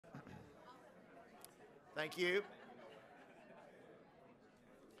Thank you.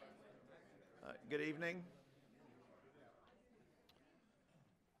 Good evening.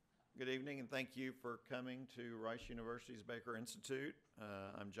 Good evening, and thank you for coming to Rice University's Baker Institute.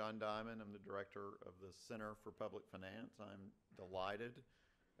 I'm John Diamond. I'm the director of the Center for Public Finance. I'm delighted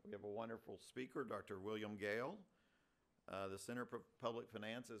that we have a wonderful speaker, Dr. William Gale. The Center for Public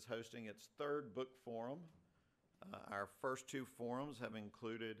Finance is hosting its third book forum. Our first two forums have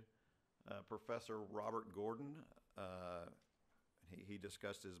included Professor Robert Gordon. He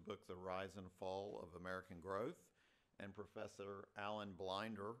discussed his book, The Rise and Fall of American Growth, and Professor Alan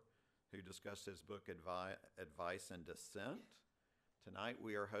Blinder, who discussed his book, Advice and Dissent. Tonight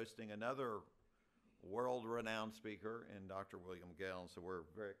we are hosting another world-renowned speaker in Dr. William Gale, so we're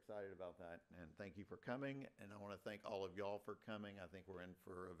very excited about that, and thank you for coming, and I want to thank all of y'all for coming. I think we're in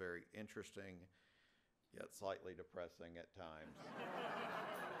for a very interesting, yet slightly depressing at times,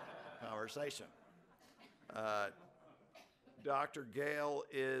 conversation. Dr. Gale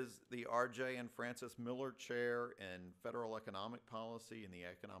is the R.J. and Frances Miller Chair in Federal Economic Policy in the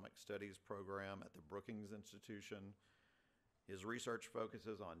Economic Studies program at the Brookings Institution. His research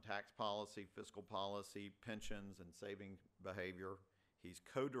focuses on tax policy, fiscal policy, pensions, and saving behavior. He's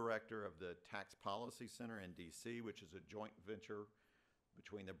co-director of the Tax Policy Center in D.C., which is a joint venture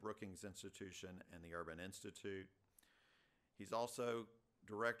between the Brookings Institution and the Urban Institute. He's also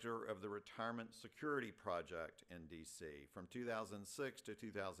director of the Retirement Security Project in D.C. From 2006 to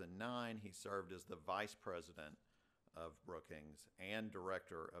 2009, he served as the vice president of Brookings and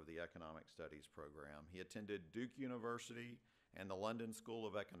director of the Economic Studies program. He attended Duke University and the London School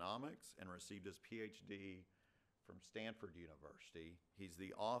of Economics and received his PhD from Stanford University. He's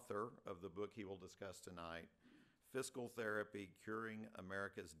the author of the book he will discuss tonight, Fiscal Therapy, Curing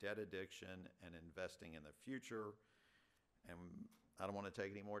America's Debt Addiction and Investing in the Future. And I don't want to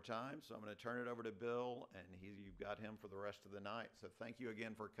take any more time, so I'm going to turn it over to Bill, and you've got him for the rest of the night. So thank you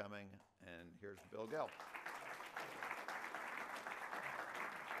again for coming, and here's Bill Gale.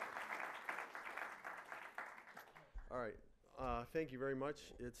 All right. Thank you very much.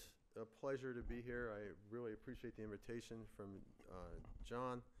 It's a pleasure to be here. I really appreciate the invitation from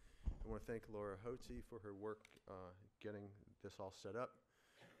John. I want to thank Laura Hotze for her work getting this all set up.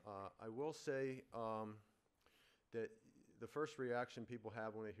 I will say that the first reaction people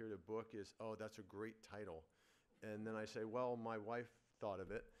have when they hear the book is, oh, that's a great title. And then I say, well, my wife thought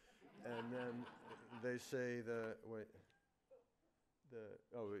of it. And then they say the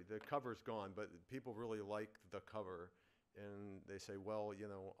cover's gone, but people really like the cover. And they say, well, you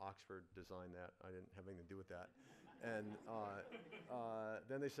know, Oxford designed that. I didn't have anything to do with that. And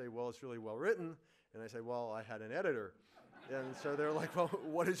then they say, well, it's really well written. And I say, well, I had an editor. And so they're like, well,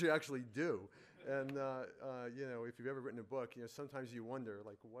 what did you actually do? And, you know, if you've ever written a book, you know, sometimes you wonder,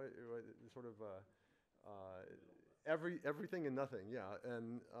 like, what sort of everything and nothing, yeah.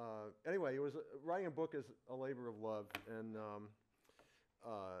 And anyway, writing a book is a labor of love. And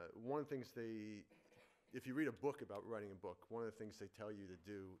one of the things if you read a book about writing a book, one of the things they tell you to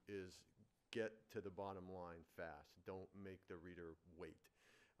do is get to the bottom line fast. Don't make the reader wait.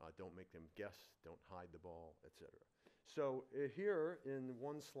 Don't make them guess. Don't hide the ball, etc. So here in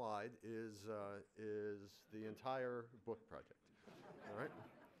one slide is the entire book project. All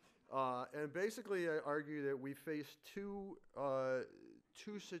right. And basically, I argue that we face two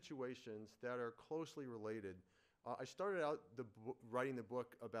situations that are closely related. I started out writing the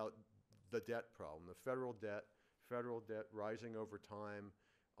book about the debt problem, the federal debt rising over time.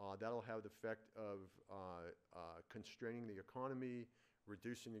 That'll have the effect of constraining the economy,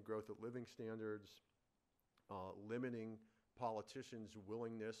 reducing the growth of living standards, limiting politicians'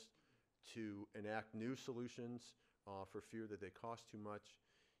 willingness to enact new solutions for fear that they cost too much,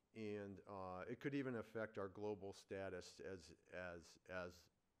 and it could even affect our global status as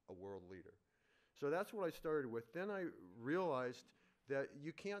a world leader. So that's what I started with. Then I realized that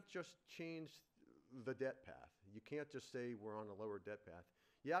you can't just change the debt path. You can't just say we're on a lower debt path.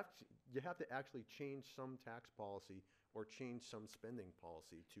 You have to actually change some tax policy or change some spending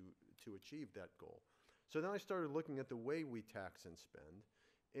policy to achieve that goal. So then I started looking at the way we tax and spend,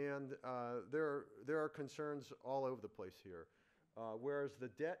 and there are concerns all over the place here. Whereas the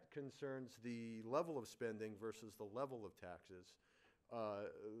debt concerns the level of spending versus the level of taxes,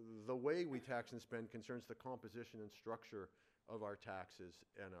 the way we tax and spend concerns the composition and structure of our taxes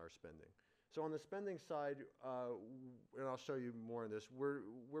and our spending. So on the spending side, and I'll show you more on this, we're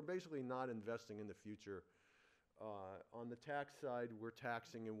basically not investing in the future. On the tax side, we're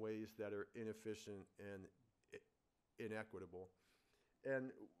taxing in ways that are inefficient and inequitable.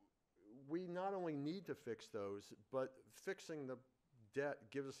 And we not only need to fix those, but fixing the debt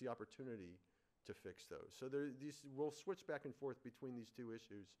gives us the opportunity to fix those. So we'll switch back and forth between these two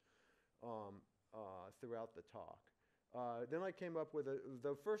issues throughout the talk. Then I came up with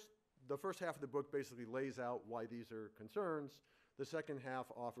the first half of the book basically lays out why these are concerns. The second half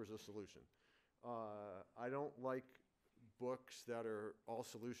offers a solution. I don't like books that are all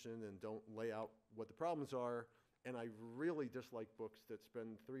solution and don't lay out what the problems are, and I really dislike books that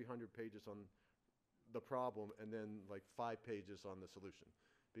spend 300 pages on the problem and then like 5 pages on the solution,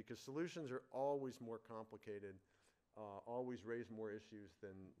 because solutions are always more complicated, always raise more issues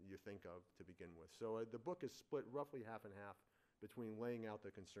than you think of to begin with. So the book is split roughly half and half between laying out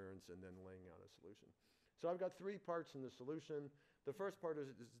the concerns and then laying out a solution. So I've got 3 parts in the solution. The first part is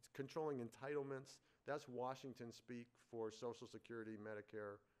controlling entitlements. That's Washington speak for Social Security,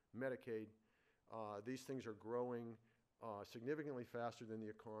 Medicare, Medicaid. These things are growing significantly faster than the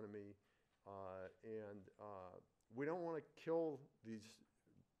economy, and we don't want to kill these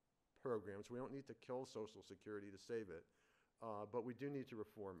programs. We don't need to kill Social Security to save it, but we do need to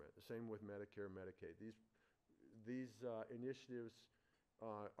reform it. The same with Medicare, Medicaid. These initiatives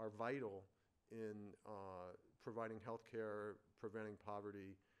are vital in providing health care, preventing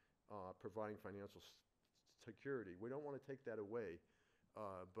poverty, providing financial security. We don't want to take that away,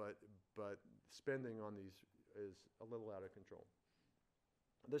 but spending on these is a little out of control.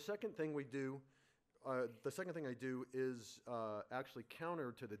 The second thing we do, the second thing I do is actually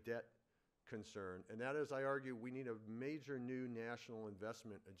counter to the debt concern, and that is, I argue, we need a major new national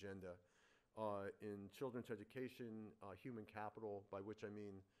investment agenda in children's education, human capital, by which I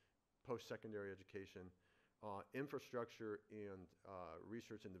mean post-secondary education, infrastructure, and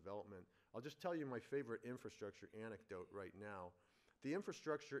research and development. I'll just tell you my favorite infrastructure anecdote right now. The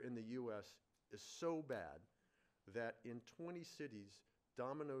infrastructure in the U.S. is so bad that in 20 cities,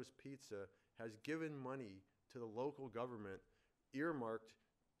 Domino's Pizza has given money to the local government earmarked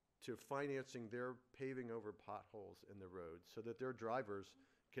to financing their paving over potholes in the roads so that their drivers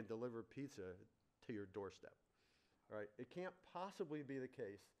can deliver pizza to your doorstep. All right? It can't possibly be the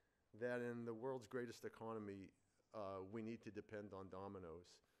case that in the world's greatest economy, we need to depend on Domino's,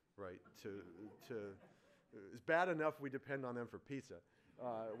 right? It's bad enough we depend on them for pizza.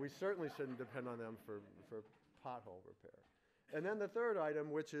 We certainly shouldn't depend on them for pothole repair. And then the third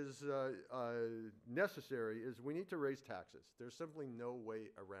item, which is necessary, is we need to raise taxes. There's simply no way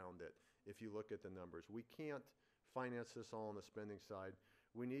around it if you look at the numbers. We can't finance this all on the spending side.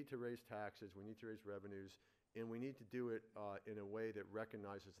 We need to raise taxes, we need to raise revenues, and we need to do it in a way that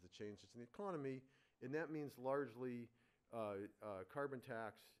recognizes the changes in the economy, and that means largely carbon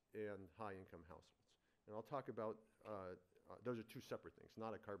tax and high-income households. And I'll talk about, those are 2 separate things,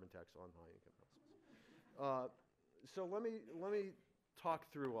 not a carbon tax on high-income households. So let me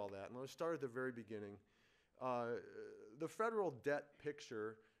talk through all that, and let's start at the very beginning. The federal debt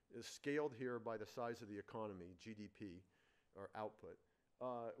picture is scaled here by the size of the economy, GDP, or output.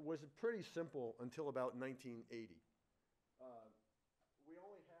 Was pretty simple until about 1980.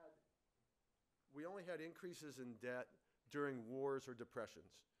 We only had increases in debt during wars or depressions.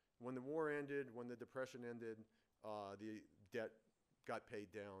 When the war ended, when the depression ended, the debt got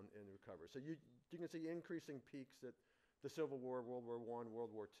paid down and recovered. So you can see increasing peaks at the Civil War, World War I, World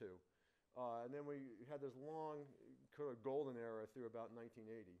War II. And then we had this long kind of golden era through about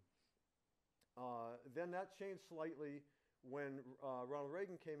 1980. Then that changed slightly when Ronald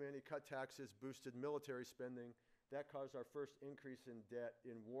Reagan came in. He cut taxes, boosted military spending. That caused our first increase in debt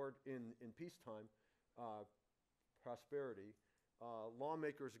in peacetime prosperity.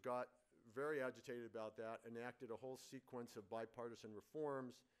 Lawmakers got very agitated about that, enacted a whole sequence of bipartisan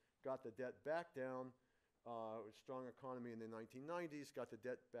reforms, got the debt back down, strong economy in the 1990s, got the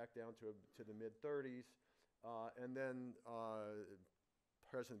debt back down to the mid-30s, and then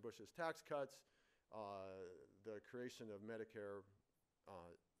President Bush's tax cuts, the creation of Medicare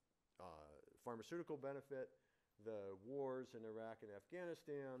pharmaceutical benefit, the wars in Iraq and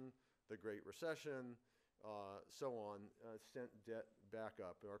Afghanistan, the Great Recession, so on, sent debt back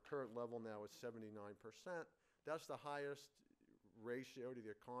up. Our current level now is 79%. That's the highest ratio to the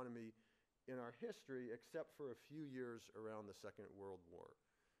economy in our history, except for a few years around the Second World War.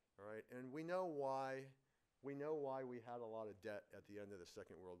 All right, and we know why we had a lot of debt at the end of the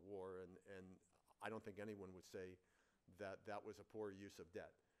Second World War, and I don't think anyone would say that that was a poor use of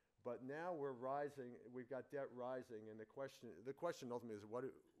debt. But now we're rising, we've got debt rising, and the question ultimately is what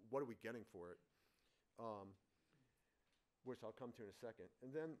are we getting for it? Which I'll come to in a second.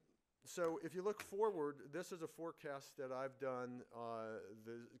 And then, so if you look forward, this is a forecast that I've done,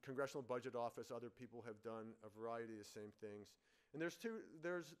 the Congressional Budget Office, other people have done a variety of the same things. And there's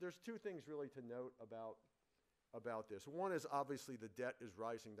two things really to note about this. One is obviously the debt is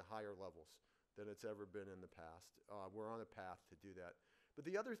rising to higher levels. than it's ever been in the past. We're on a path to do that. But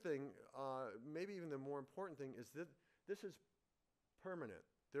the other thing, maybe even the more important thing, is that this is permanent.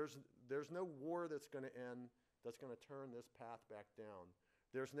 There's no war that's going to end that's going to turn this path back down.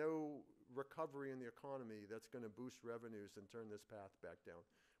 There's no recovery in the economy that's going to boost revenues and turn this path back down.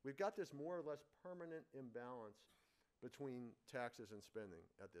 We've got this more or less permanent imbalance between taxes and spending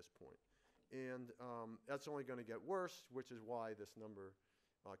at this point. And that's only going to get worse, which is why this number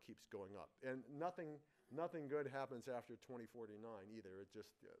keeps going up. And nothing good happens after 2049 either. It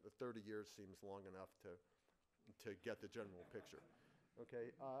just, the 30 years seems long enough to get the general picture.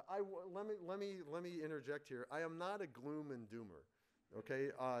 Okay, let me interject here. I am not a gloom and doomer.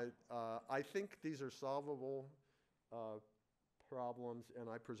 Okay, I think these are solvable problems, and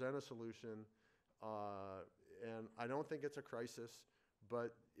I present a solution. And I don't think it's a crisis,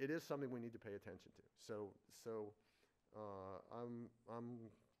 but it is something we need to pay attention to. So I'm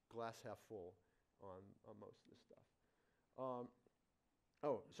glass half full on most of this stuff.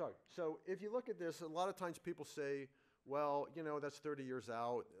 Oh, sorry. So if you look at this, a lot of times people say, well, you know, that's 30 years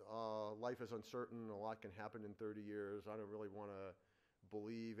out. Life is uncertain. A lot can happen in 30 years. I don't really want to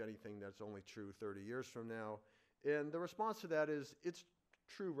believe anything that's only true 30 years from now. And the response to that is, it's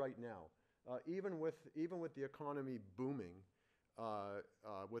true right now. Even with the economy booming,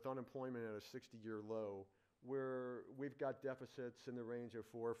 with unemployment at a 60-year low, we've got deficits in the range of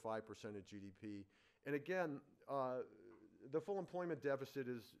 4 or 5% of GDP. And again, the full employment deficit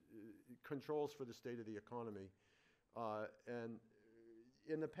controls for the state of the economy. And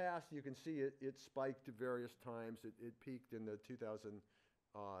in the past, you can see it spiked at various times. It peaked in the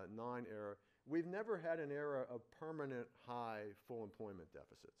 2009 era. We've never had an era of permanent high full employment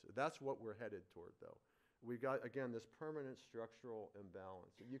deficits. That's what we're headed toward, though. We've got, again, this permanent structural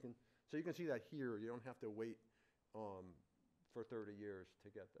imbalance. So you can see that here. You don't have to wait for 30 years to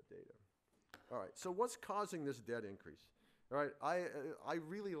get that data. All right, so what's causing this debt increase? All right, I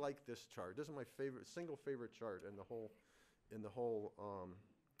really like this chart. This is my single favorite chart in the whole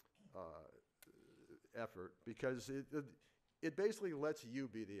effort, because it basically lets you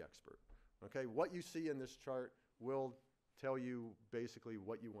be the expert. Okay, what you see in this chart will tell you basically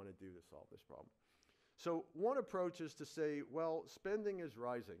what you want to do to solve this problem. So one approach is to say, well, spending is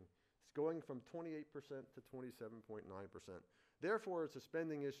rising. It's going from 28% to 27.9%. Therefore, it's a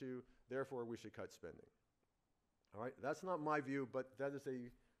spending issue. Therefore, we should cut spending. All right, that's not my view, but that is a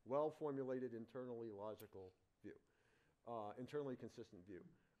well-formulated, internally logical view, internally consistent view.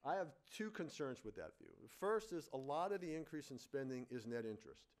 I have two concerns with that view. First is a lot of the increase in spending is net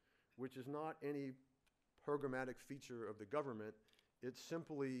interest, which is not any programmatic feature of the government. It's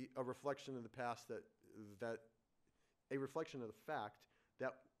simply a reflection of the past a reflection of the fact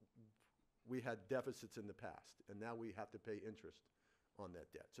that we had deficits in the past, and now we have to pay interest on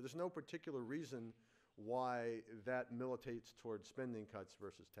that debt. So there's no particular reason why that militates towards spending cuts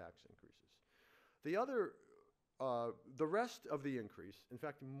versus tax increases. The rest of the increase, in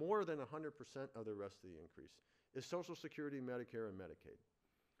fact, more than 100% of the rest of the increase, is Social Security, Medicare, and Medicaid.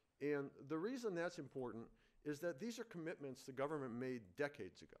 And the reason that's important is that these are commitments the government made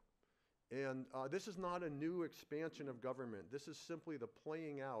decades ago. And this is not a new expansion of government. This is simply the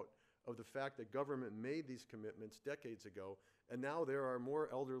playing out of the fact that government made these commitments decades ago, and now there are more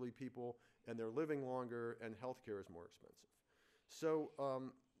elderly people, and they're living longer, and healthcare is more expensive. So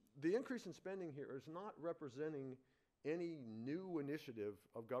the increase in spending here is not representing any new initiative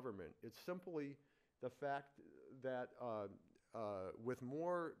of government. It's simply the fact that with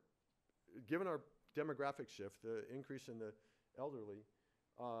more, given our demographic shift, the increase in the elderly,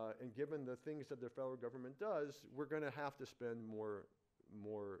 and given the things that the federal government does, we're going to have to spend more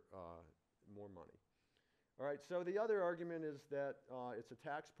money. All right, so the other argument is that it's a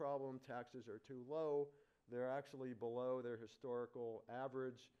tax problem. Taxes are too low. They're actually below their historical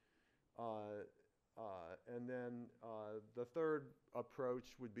average. And then the third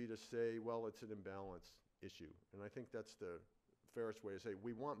approach would be to say, well, it's an imbalance issue. And I think that's the fairest way to say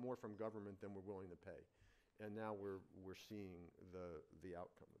we want more from government than we're willing to pay. And now we're seeing the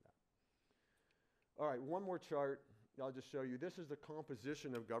outcome of that. All right, one more chart. I'll just show you. This is the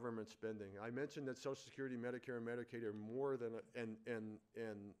composition of government spending. I mentioned that Social Security, Medicare, and Medicaid are more than, and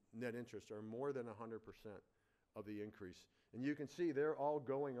net interest are more than 100% of the increase. And you can see they're all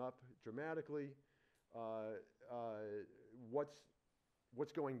going up dramatically.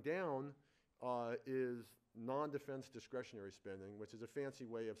 What's going down is non-defense discretionary spending, which is a fancy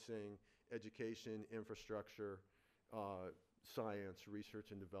way of saying education, infrastructure, science,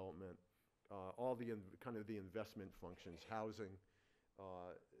 research and development, all the kind of the investment functions, housing,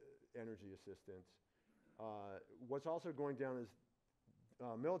 energy assistance. What's also going down is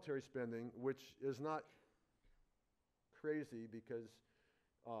military spending, which is not crazy because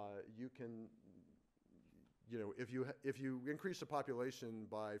you can, if you increase the population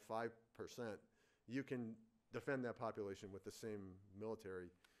by 5%, you can defend that population with the same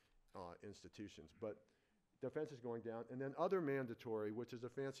military institutions. But defense is going down. And then other mandatory, which is a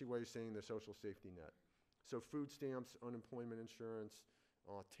fancy way of saying the social safety net. So food stamps, unemployment insurance,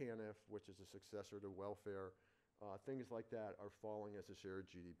 TANF, which is a successor to welfare, things like that are falling as a share of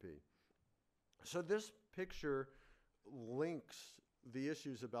GDP. So this picture links the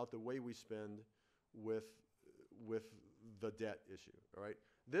issues about the way we spend with the debt issue, all right?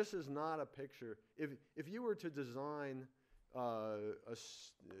 This is not a picture. If you were to design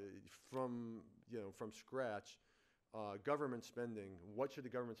from scratch government spending, what should the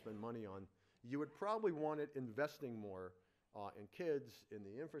government spend money on? You would probably want it investing more in kids, in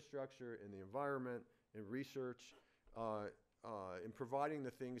the infrastructure, in the environment, in research, in providing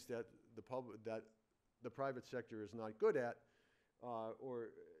the things that the private sector is not good at, or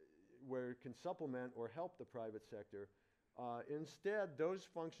where it can supplement or help the private sector. Instead, those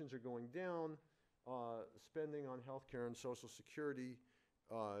functions are going down. Spending on healthcare and Social Security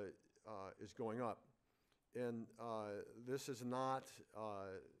is going up. And this is not,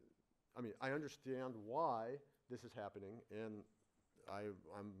 I understand why this is happening, and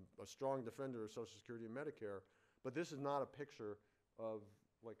I'm a strong defender of Social Security and Medicare, but this is not a picture of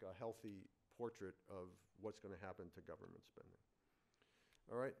like a healthy portrait of what's going to happen to government spending.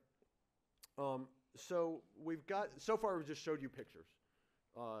 All right. So far we've just showed you pictures.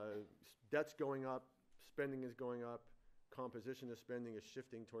 Debt's going up, spending is going up, composition of spending is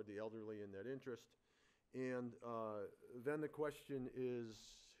shifting toward the elderly and net interest. And then the question is,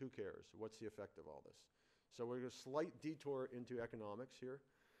 who cares? What's the effect of all this? So we're going to slight detour into economics here.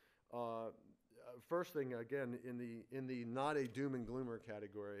 First thing, again, in the not a doom and gloomer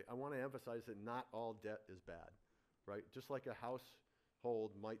category, I want to emphasize that not all debt is bad, right? Just like a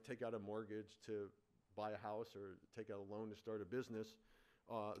household might take out a mortgage to buy a house or take out a loan to start a business,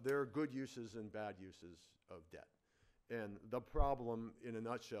 there are good uses and bad uses of debt. And the problem, in a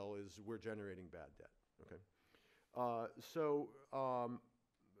nutshell, is we're generating bad debt, okay?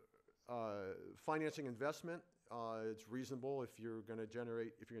 Financing investment, it's reasonable if you're going to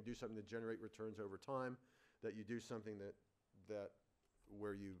do something to generate returns over time, that you do something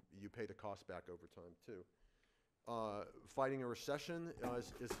where you pay the cost back over time too. Fighting a recession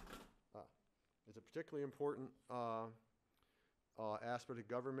is a particularly important aspect of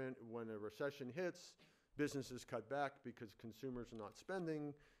government. When a recession hits, businesses cut back because consumers are not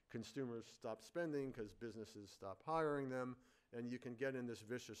spending, consumers stop spending because businesses stop hiring them, and you can get in this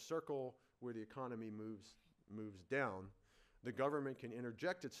vicious circle where the economy moves down. The government can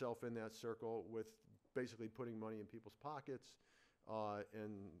interject itself in that circle with basically putting money in people's pockets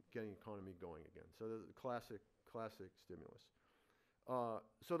and getting the economy going again. So the classic stimulus.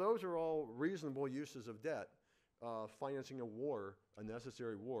 So those are all reasonable uses of debt. Financing a war, a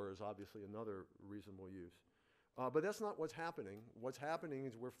necessary war, is obviously another reasonable use. But that's not what's happening. What's happening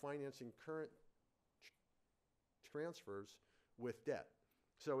is we're financing current transfers with debt.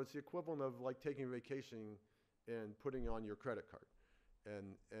 So it's the equivalent of like taking a vacation and putting on your credit card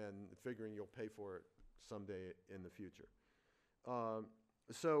and figuring you'll pay for it someday in the future. I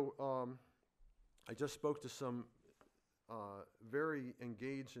just spoke to some very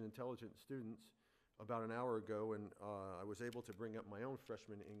engaged and intelligent students about an hour ago, and I was able to bring up my own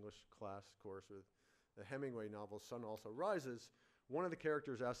freshman English class course with the Hemingway novel Sun Also Rises. One of the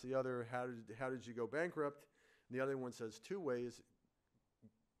characters asks the other, how did you go bankrupt? And the other one says, 2 ways,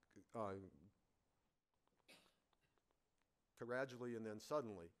 gradually and then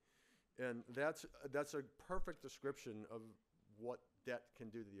suddenly. And that's a perfect description of what debt can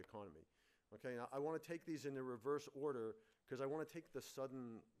do to the economy. Okay, now I want to take these in the reverse order because I want to take the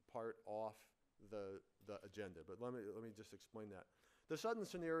sudden part off the agenda. But let me just explain that. The sudden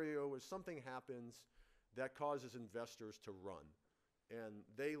scenario is something happens that causes investors to run. And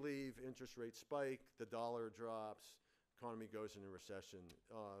they leave, interest rates spike, the dollar drops, economy goes into recession.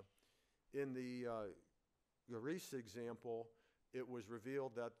 In the Greece example, it was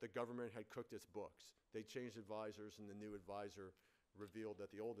revealed that the government had cooked its books. They changed advisors, and the new advisor revealed that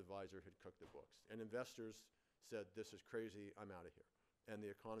the old advisor had cooked the books. And investors said, this is crazy, I'm out of here. And the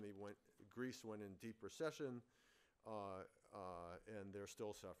economy Greece went in deep recession, and they're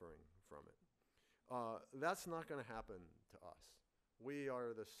still suffering from it. That's not going to happen to us. We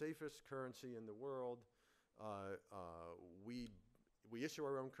are the safest currency in the world. We issue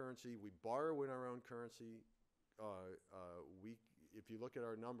our own currency. We borrow in our own currency. If you look at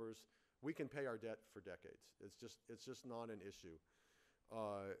our numbers, we can pay our debt for decades. It's just not an issue.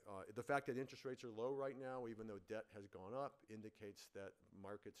 The fact that interest rates are low right now, even though debt has gone up, indicates that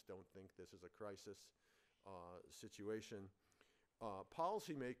markets don't think this is a crisis situation.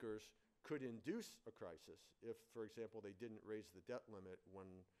 Policymakers could induce a crisis if, for example, they didn't raise the debt limit when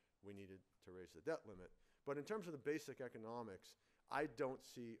we needed to raise the debt limit. But in terms of the basic economics, I don't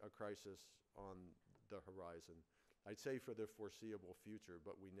see a crisis on the horizon. I'd say for the foreseeable future,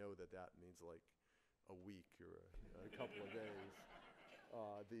 but we know that that means like a week or a couple of days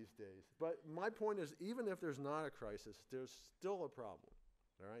these days. But my point is, even if there's not a crisis, there's still a problem,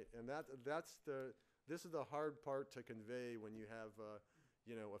 all right? And this is the hard part to convey when you have a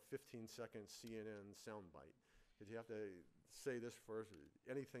 15-second CNN soundbite, because you have to say this first.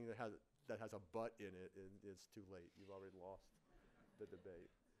 Anything that has a but in it is too late. You've already lost the debate.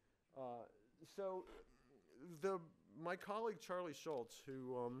 My colleague Charlie Schultz,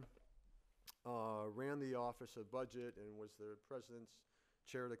 who ran the Office of Budget and was the president's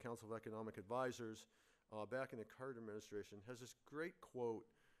chair of the Council of Economic Advisors back in the Carter administration, has this great quote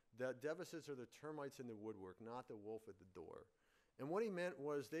that deficits are the termites in the woodwork, not the wolf at the door. And what he meant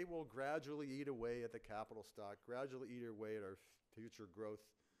was they will gradually eat away at the capital stock, gradually eat away at our future growth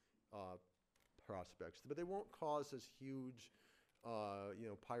prospects, but they won't cause this huge,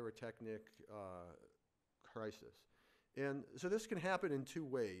 pyrotechnic crisis. And so this can happen in two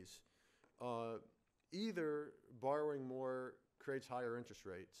ways. Either borrowing more creates higher interest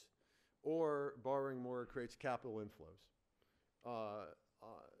rates, or borrowing more creates capital inflows.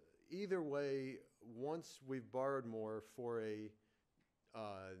 Either way, once we've borrowed more for a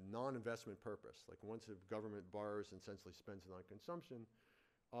non-investment purpose, like once the government borrows and essentially spends it on consumption,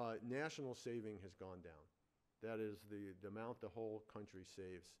 national saving has gone down. That is, the amount the whole country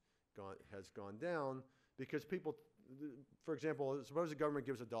saves has gone down because people, for example, suppose the government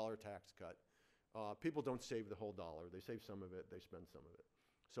gives a $1 tax cut. People don't save the whole dollar. They save some of it. They spend some of it.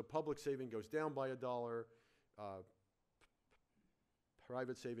 So public saving goes down by $1.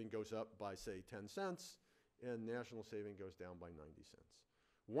 Private saving goes up by, say, 10 cents, and national saving goes down by 90 cents.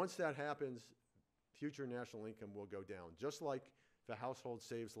 Once that happens, future national income will go down. Just like if a household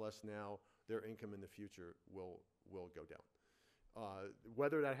saves less now, their income in the future will go down.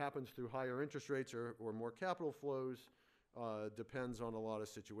 Whether that happens through higher interest rates or more capital flows depends on a lot of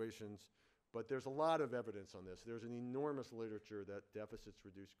situations, but there's a lot of evidence on this. There's an enormous literature that deficits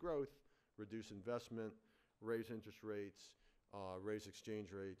reduce growth, reduce investment, raise interest rates, raise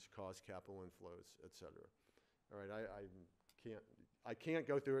exchange rates, cause capital inflows, et cetera. All right, I can't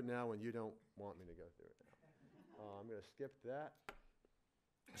go through it now, and you don't want me to go through it now. I'm going to skip that.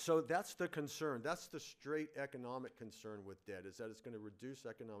 So that's the concern. That's the straight economic concern with debt, is that it's going to reduce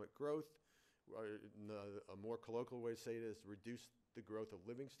economic growth. A more colloquial way to say it is reduce the growth of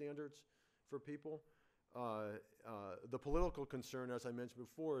living standards for people. The political concern, as I mentioned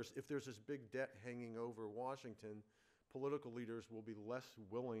before, is if there's this big debt hanging over Washington, political leaders will be less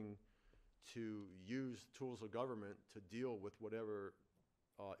willing to use tools of government to deal with whatever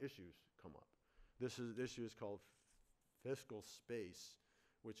issues come up. This issue is called fiscal space,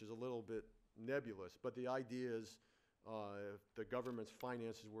 which is a little bit nebulous, but the idea is if the government's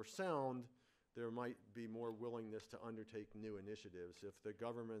finances were sound, there might be more willingness to undertake new initiatives. If the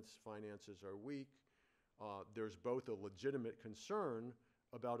government's finances are weak, there's both a legitimate concern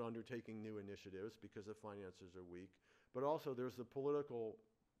about undertaking new initiatives because the finances are weak, but also there's the political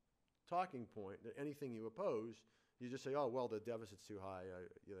talking point that anything you oppose, you just say, oh, well, the deficit's too high,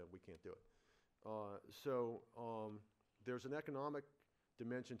 we can't do it. There's an economic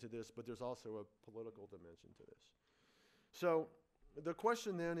dimension to this, but there's also a political dimension to this. So the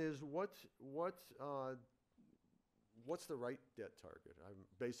question then is, what's the right debt target? I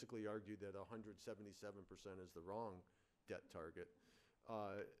basically argued that 177% is the wrong debt target.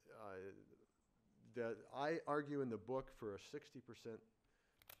 That I argue in the book for a 60%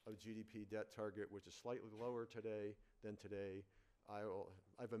 of GDP debt target, which is slightly lower than today.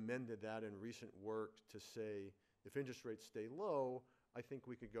 I've amended that in recent work to say if interest rates stay low, I think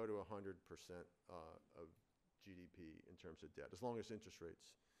we could go to 100% of GDP in terms of debt, as long as interest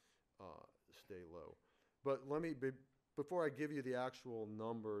rates stay low. But before I give you the actual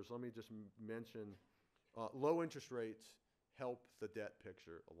numbers, let me just mention low interest rates help the debt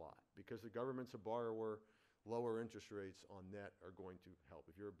picture a lot. Because the government's a borrower, lower interest rates on net are going to help.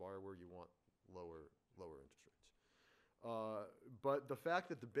 If you're a borrower, you want lower interest rates. But the fact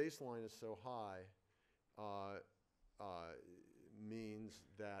that the baseline is so high means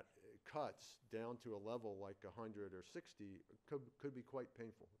that cuts down to a level like 100 or 60 could be quite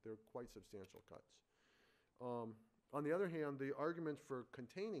painful. They're quite substantial cuts. On the other hand, the argument for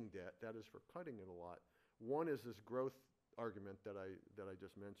containing debt, that is for cutting it a lot, one is this growth argument that I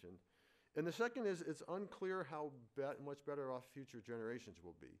just mentioned. And the second is it's unclear how much better off future generations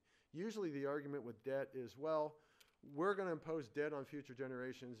will be. Usually the argument with debt is, well, we're going to impose debt on future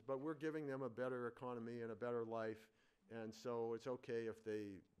generations, but we're giving them a better economy and a better life, and so it's okay if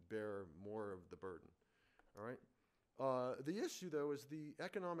they bear more of the burden. All right? The issue, though, is the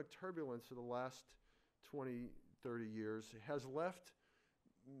economic turbulence of the last 20, 30 years has left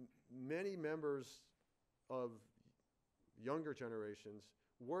many members of younger generations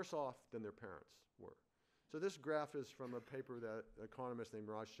worse off than their parents were. So this graph is from a paper that an economist named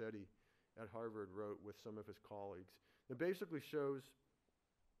Raj Shetty at Harvard wrote with some of his colleagues. It basically shows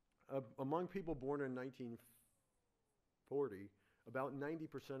among people born in 1940, about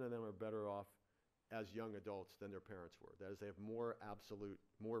 90% of them are better off as young adults than their parents were. That is, they have more absolute,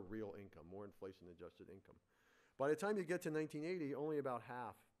 more real income, more inflation-adjusted income. By the time you get to 1980, only about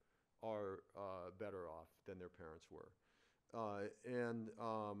half are better off than their parents were.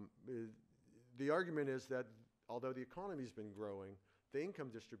 The argument is that although the economy's been growing, the income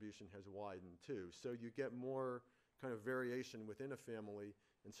distribution has widened too. So you get more kind of variation within a family,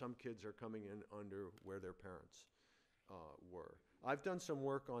 and some kids are coming in under where their parents were. I've done some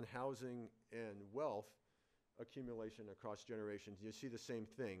work on housing and wealth accumulation across generations. You see the same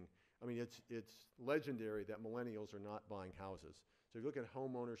thing. I mean, it's legendary that millennials are not buying houses. So if you look at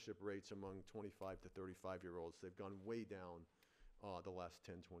home ownership rates among 25 to 35-year-olds, they've gone way down the last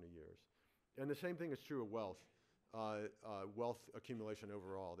 10, 20 years. And the same thing is true of wealth. Wealth accumulation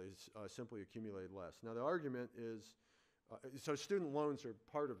overall. They simply accumulate less. Now, the argument is, so student loans are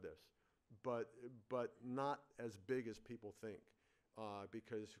part of this, but not as big as people think,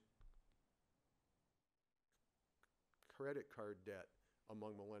 because credit card debt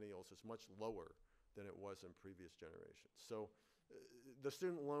among millennials is much lower than it was in previous generations. So the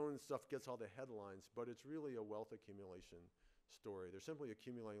student loan stuff gets all the headlines, but it's really a wealth accumulation story. They're simply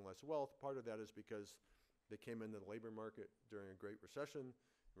accumulating less wealth. Part of that is because they came into the labor market during a Great Recession.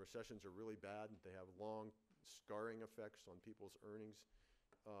 Recessions are really bad. They have long scarring effects on people's earnings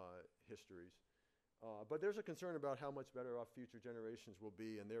histories. But there's a concern about how much better off future generations will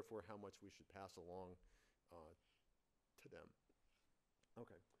be, and therefore how much we should pass along to them.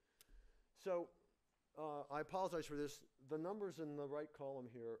 Okay. So I apologize for this. The numbers in the right column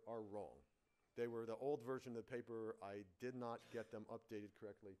here are wrong. They were the old version of the paper. I did not get them updated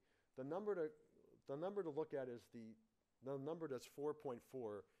correctly. The number to look at is the number that's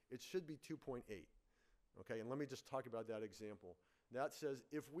 4.4. It should be 2.8. Okay, and let me just talk about that example. That says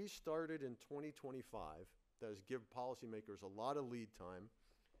if we started in 2025, that is, give policymakers a lot of lead time,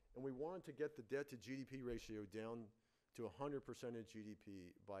 and we wanted to get the debt to GDP ratio down to 100% of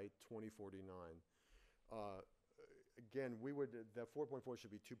GDP by 2049. Again, that 4.4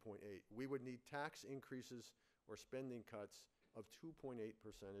 should be 2.8. We would need tax increases or spending cuts of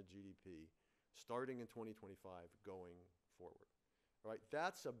 2.8% of GDP starting in 2025 going forward. All right,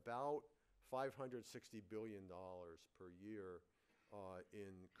 that's about $560 billion per year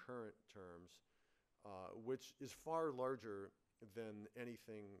in current terms, which is far larger than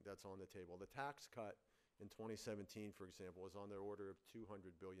anything that's on the table. The tax cut in 2017, for example, is on the order of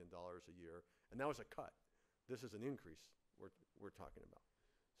 $200 billion a year, and that was a cut. This is an increase we're talking about.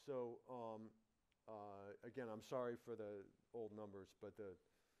 So again, I'm sorry for the old numbers, but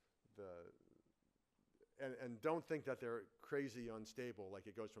and don't think that they're crazy unstable, like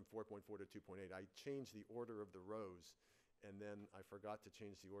it goes from 4.4 to 2.8. I changed the order of the rows, and then I forgot to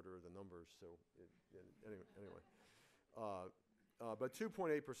change the order of the numbers. So anyway. But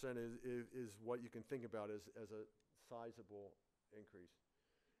 2.8% is what you can think about as a sizable increase.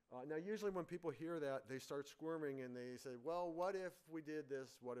 Now, usually when people hear that, they start squirming and they say, well, what if we did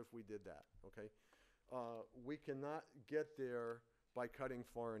this? What if we did that? Okay? We cannot get there by cutting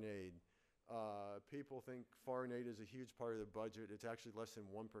foreign aid. People think foreign aid is a huge part of the budget. It's actually less than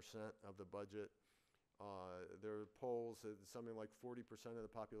 1% of the budget. There are polls that something like 40% of the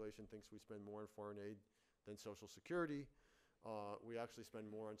population thinks we spend more on foreign aid than Social Security. We actually spend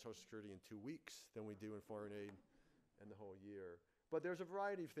more on Social Security in 2 weeks than we do in foreign aid in the whole year. But there's a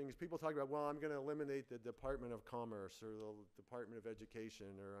variety of things. People talk about, well, I'm going to eliminate the Department of Commerce or the Department of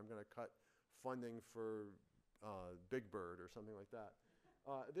Education, or I'm going to cut funding for Big Bird or something like that.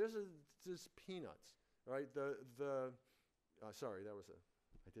 This is just peanuts, right? Sorry, I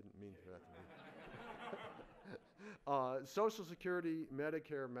didn't mean for that to be. Social Security,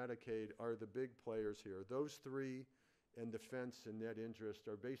 Medicare, Medicaid are the big players here. Those three and defense and net interest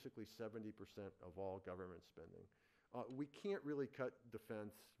are basically 70% of all government spending. We can't really cut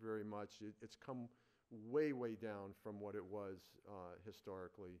defense very much. It's come way, way down from what it was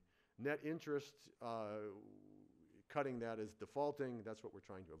historically. Net interest cutting that as defaulting. That's what we're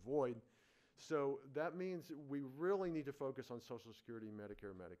trying to avoid. So that means we really need to focus on Social Security,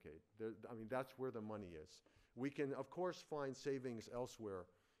 Medicare, Medicaid. I mean, that's where the money is. We can, of course, find savings elsewhere,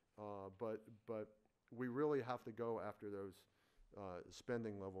 but we really have to go after those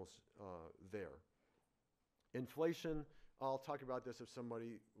spending levels there. Inflation, I'll talk about this if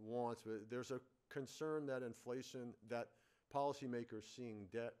somebody wants, but there's a concern that inflation, that policymakers seeing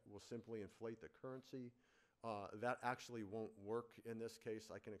debt will simply inflate the currency. That actually won't work in this case.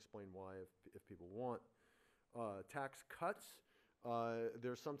 I can explain why if people want. Tax cuts.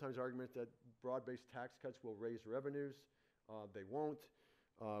 There's sometimes argument that broad-based tax cuts will raise revenues. They won't.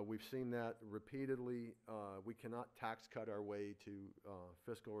 We've seen that repeatedly. We cannot tax cut our way to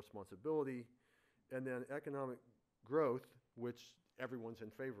fiscal responsibility. And then economic growth, which everyone's in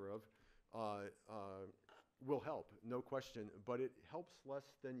favor of, will help, no question. But it helps less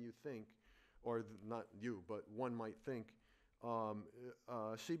than you think, or not you, but one might think.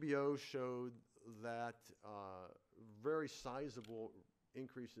 CBO showed that very sizable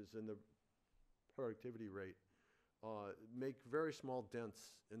increases in the productivity rate make very small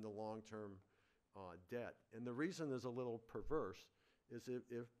dents in the long-term debt. And the reason is a little perverse, is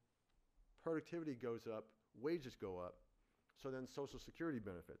if productivity goes up, wages go up, so then Social Security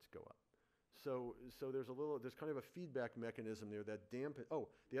benefits go up. So there's kind of a feedback mechanism there that dampen. Oh,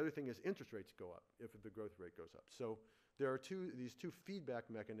 the other thing is interest rates go up if the growth rate goes up. So there are these two feedback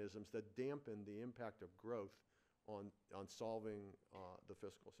mechanisms that dampen the impact of growth on solving the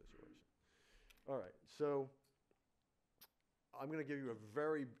fiscal situation. All right, so I'm going to give you a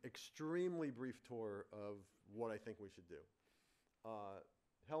very extremely brief tour of what I think we should do.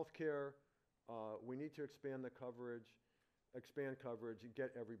 Healthcare, we need to expand coverage and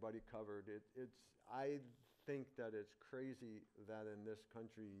get everybody covered. I think that it's crazy that in this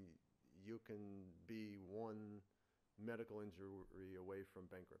country you can be one medical injury away from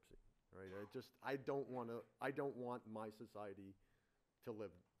bankruptcy, right? I don't want my society to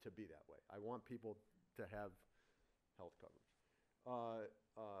be that way. I want people to have health coverage.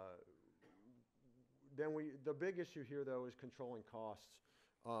 The big issue here, though, is controlling costs.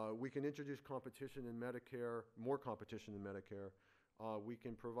 We can introduce competition in Medicare, more competition in Medicare. We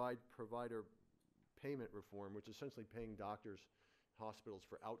can provide provider payment reform, which is essentially paying doctors, hospitals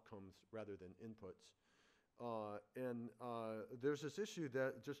for outcomes rather than inputs. There's this issue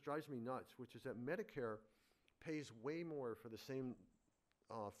that just drives me nuts, which is that Medicare pays way more for the same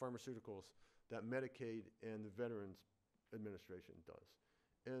pharmaceuticals that Medicaid and the Veterans Administration does.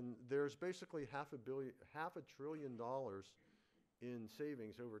 And there's basically $500 billion in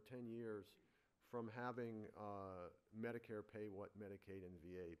savings over 10 years from having Medicare pay what Medicaid and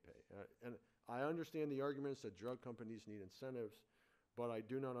VA pay. And I understand the arguments that drug companies need incentives, but I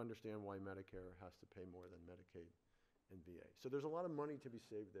do not understand why Medicare has to pay more than Medicaid and VA. So there's a lot of money to be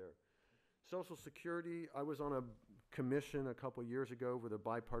saved there. Social Security, I was on a commission a couple years ago with a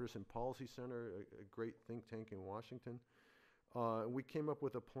Bipartisan Policy Center, a great think tank in Washington. We came up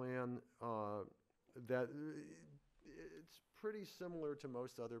with a plan that it's pretty similar to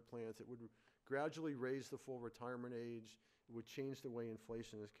most other plans. It would gradually raise the full retirement age. It would change the way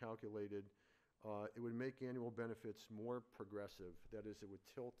inflation is calculated. It would make annual benefits more progressive. That is, it would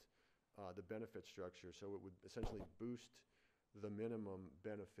tilt the benefit structure. So it would essentially boost the minimum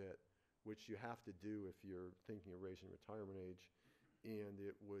benefit, which you have to do if you're thinking of raising retirement age, and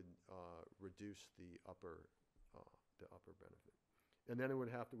it would reduce the upper benefit. And then we'd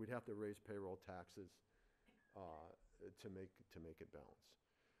have to raise payroll taxes to make it balance.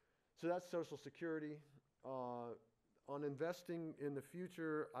 So that's Social Security. On investing in the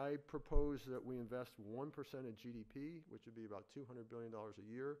future, I propose that we invest 1% of GDP, which would be about $200 billion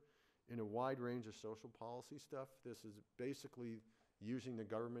a year, in a wide range of social policy stuff. This is basically using the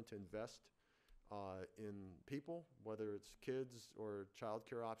government to invest in people, whether it's kids or child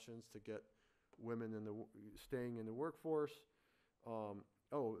care options to get women staying in the workforce.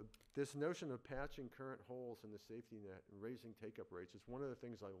 This notion of patching current holes in the safety net and raising take-up rates is one of the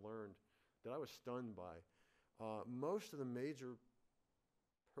things I learned that I was stunned by. Most of the major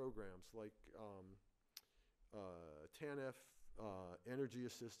programs like TANF, energy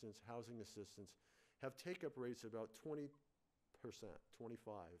assistance, housing assistance, have take-up rates about 20%,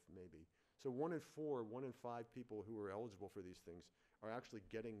 25 maybe. So 1 in 4, 1 in 5 people who are eligible for these things are actually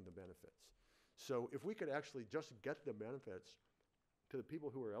getting the benefits. So if we could actually just get the benefits to the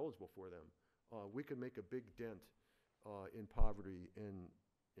people who are eligible for them, we could make a big dent in poverty and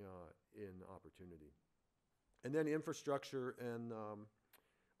in opportunity. And then infrastructure and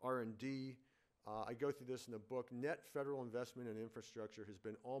R&D. I go through this in the book. Net federal investment in infrastructure has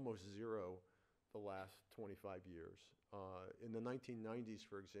been almost zero the last 25 years. In the 1990s,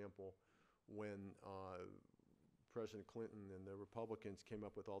 for example, when President Clinton and the Republicans came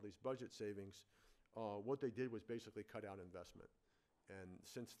up with all these budget savings, what they did was basically cut out investment. And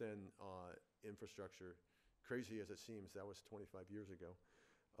since then, infrastructure, crazy as it seems, that was 25 years ago,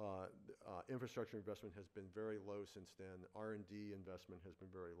 infrastructure investment has been very low since then. R&D investment has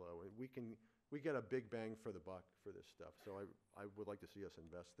been very low. And we get a big bang for the buck for this stuff. So I would like to see us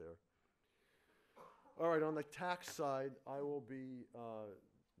invest there. All right, on the tax side, I will be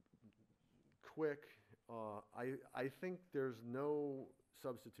quick. I think there's no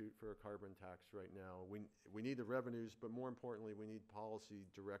substitute for a carbon tax right now. We need the revenues, but more importantly, we need policy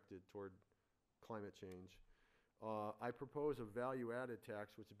directed toward climate change. I propose a value-added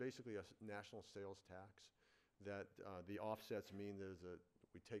tax, which is basically a national sales tax, that the offsets mean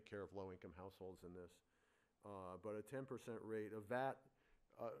we take care of low-income households in this. But a 10% rate of VAT,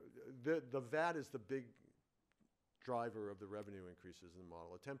 the VAT is the big driver of the revenue increases in the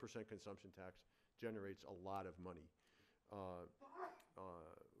model. A 10% consumption tax generates a lot of money.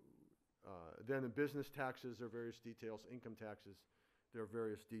 Then the business taxes, there are various details. Income taxes, there are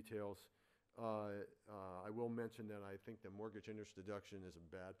various details. I will mention that I think the mortgage interest deduction is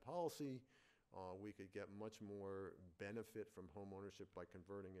a bad policy. We could get much more benefit from home ownership by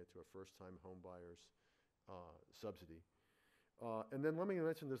converting it to a first-time home buyer's subsidy. And then let me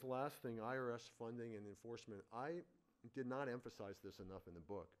mention this last thing, IRS funding and enforcement. I did not emphasize this enough in the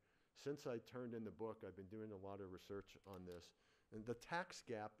book. Since I turned in the book, I've been doing a lot of research on this. And the tax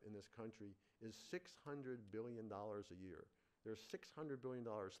gap in this country is $600 billion a year. There's $600 billion,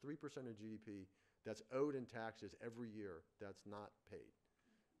 3% of GDP, that's owed in taxes every year that's not paid.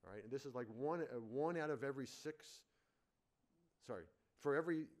 All right? And this is like one out of every for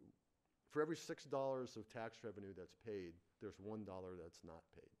every $6 of tax revenue that's paid, there's $1 that's not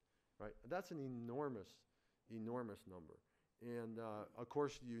paid, right? That's an enormous number. And of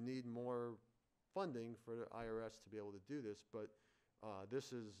course, you need more funding for the IRS to be able to do this, but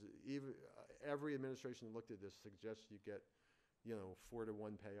this is, every administration that looked at this suggests you get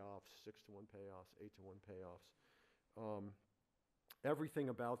 4-to-1 payoffs, 6-to-1 payoffs, 8-to-1 payoffs. Everything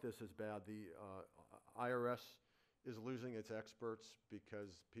about this is bad. The IRS is losing its experts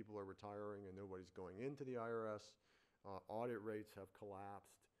because people are retiring and nobody's going into the IRS. Audit rates have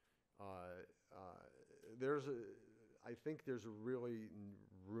collapsed. I think there's really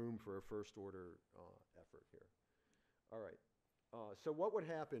room for a first-order effort here. All right. So what would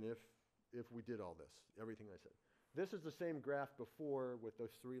happen if we did all this, everything I said? This is the same graph before with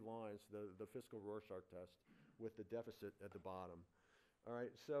those 3 lines, the fiscal Rorschach test with the deficit at the bottom. All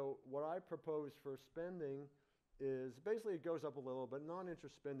right, so what I propose for spending is basically it goes up a little, but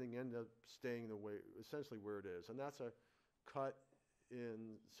non-interest spending ends up staying the way, essentially where it is. And that's a cut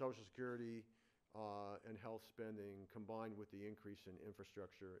in Social Security and health spending combined with the increase in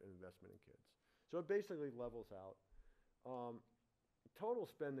infrastructure and investment in kids. So it basically levels out. Total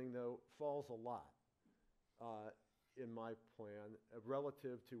spending, though, falls a lot in my plan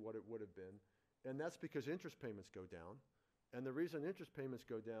relative to what it would have been. And that's because interest payments go down. And the reason interest payments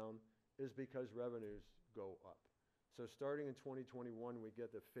go down is because revenues go up. So starting in 2021, we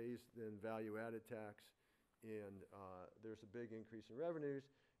get the phased-in value-added tax, and there's a big increase in revenues.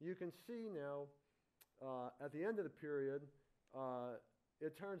 You can see now, at the end of the period,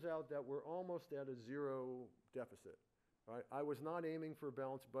 it turns out that we're almost at a 0 deficit. Right? I was not aiming for a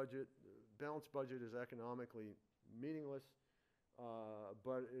balanced budget. Balanced budget is economically meaningless,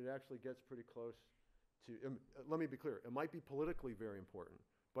 but it actually gets pretty close to, let me be clear, it might be politically very important,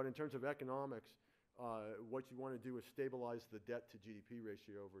 but in terms of economics, what you want to do is stabilize the debt to GDP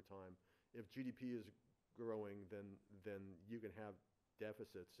ratio over time. If GDP is growing, then you can have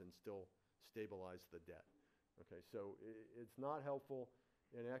deficits and still stabilize the debt. Okay, so it's not helpful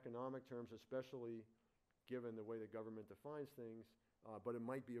in economic terms, especially given the way the government defines things, but it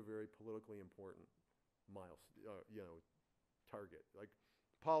might be a very politically important target. Like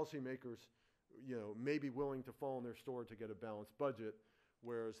policymakers, may be willing to fall on their sword to get a balanced budget,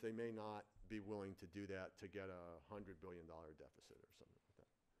 whereas they may not be willing to do that to get a $100 billion deficit or something like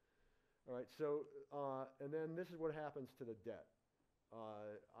that. All right, so, and then this is what happens to the debt.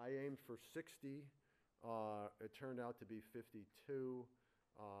 I aimed for 60. It turned out to be 52.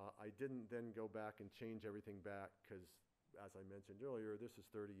 I didn't then go back and change everything back because, as I mentioned earlier, this is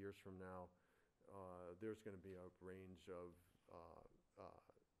 30 years from now. There's going to be a range of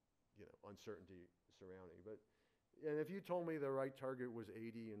uncertainty surrounding. And if you told me the right target was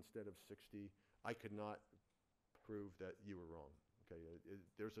 80 instead of 60, I could not prove that you were wrong. Okay,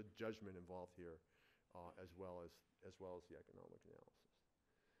 there's a judgment involved here, as well as the economic analysis.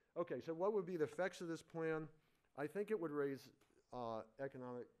 Okay, so what would be the effects of this plan? I think it would raise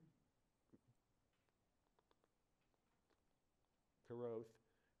economic growth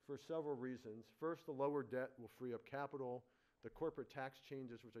for several reasons. First, the lower debt will free up capital. The corporate tax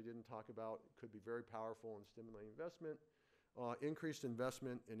changes, which I didn't talk about, could be very powerful in stimulating investment. Increased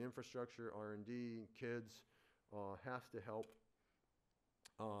investment in infrastructure, R&D, kids has to help.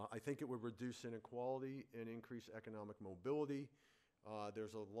 I think it would reduce inequality and increase economic mobility.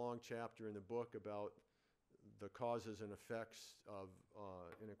 There's a long chapter in the book about the causes and effects of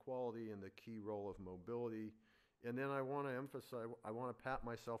inequality and the key role of mobility. And then I want to emphasize, I want to pat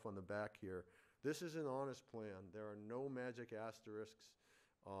myself on the back here. This is an honest plan. There are no magic asterisks.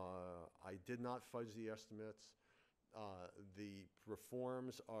 I did not fudge the estimates. The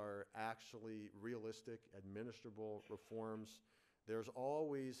reforms are actually realistic, administrable reforms. There's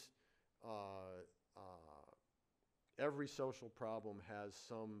always, every social problem has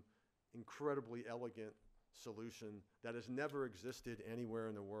some incredibly elegant solution that has never existed anywhere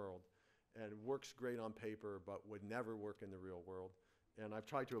in the world and works great on paper but would never work in the real world. And I've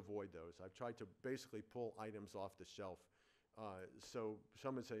tried to avoid those. I've tried to basically pull items off the shelf. So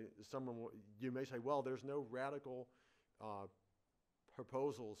you may say, well, there's no radical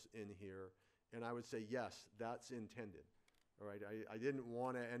proposals in here. And I would say, yes, that's intended. All right, I didn't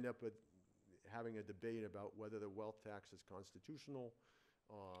want to end up with having a debate about whether the wealth tax is constitutional,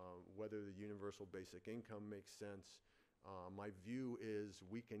 whether the universal basic income makes sense. My view is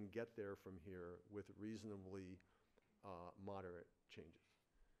we can get there from here with reasonably moderate changes.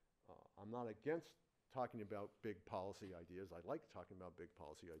 I'm not against talking about big policy ideas. I like talking about big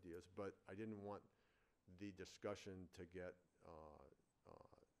policy ideas, but I didn't want the discussion to get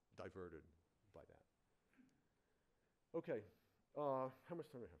diverted by that. Okay, how much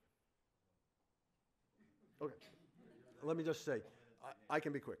time do I have? Okay, let me just say, I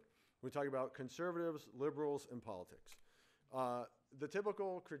can be quick. We talk about conservatives, liberals, and politics. The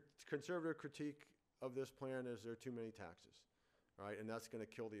typical conservative critique of this plan is there are too many taxes, right? And that's going to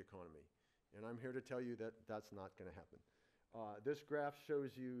kill the economy. And I'm here to tell you that that's not going to happen. This graph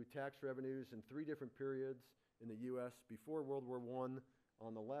shows you tax revenues in 3 different periods in the U.S. before World War I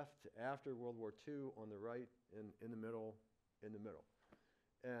on the left, after World War II on the right, and in the middle,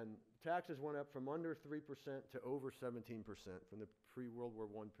 And taxes went up from under 3% to over 17% from the pre-World War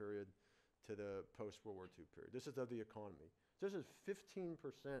I period to the post-World War II period. This is of the economy. This is 15%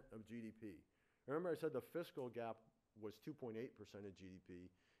 of GDP. Remember I said the fiscal gap was 2.8% of GDP,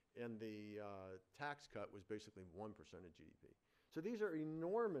 and the tax cut was basically 1% of GDP. So these are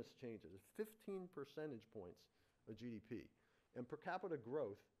enormous changes, 15 percentage points of GDP. And per capita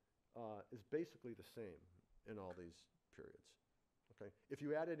growth is basically the same in all these periods. Okay? If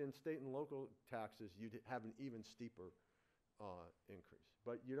you added in state and local taxes, you'd have an even steeper increase.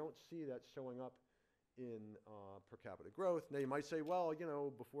 But you don't see that showing up in per capita growth. Now you might say, well, you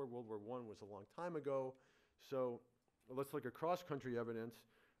know, before World War I was a long time ago, so let's look at cross-country evidence.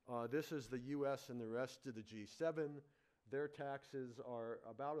 This is the US and the rest of the G7. Their taxes are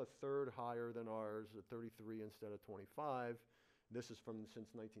about a third higher than ours, at 33 instead of 25. This is from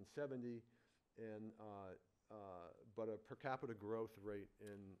since 1970, and but a per capita growth rate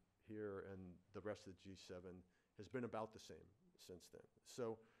in here and the rest of the G7 has been about the same since then.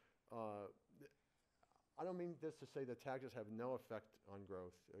 So I don't mean this to say that taxes have no effect on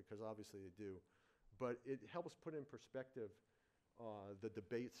growth, because obviously they do, but it helps put in perspective the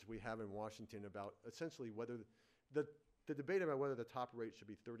debates we have in Washington about essentially whether the debate about whether the top rate should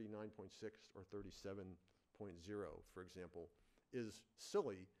be 39.6 or 37.0, for example, is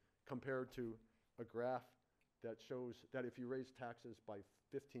silly compared to a graph that shows that if you raise taxes by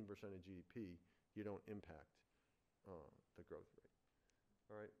 15% of GDP, you don't impact the growth rate.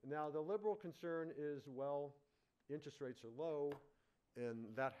 All right. Now, the liberal concern is, well, interest rates are low,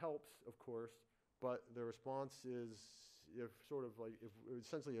 and that helps, of course, but the response is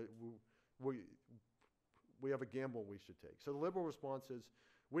essentially we have a gamble we should take. So the liberal response is,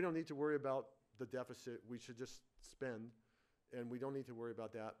 we don't need to worry about the deficit. We should just spend, and we don't need to worry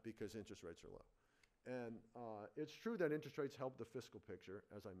about that because interest rates are low. And it's true that interest rates help the fiscal picture,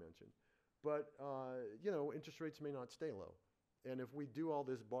 as I mentioned. But, you know, interest rates may not stay low. And if we do all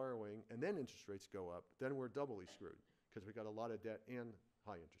this borrowing and then interest rates go up, then we're doubly screwed because we got a lot of debt and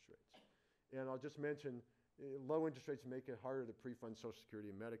high interest rates. And I'll just mention, low interest rates make it harder to pre-fund Social Security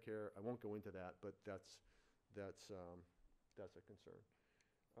and Medicare. I won't go into that, but that's a concern.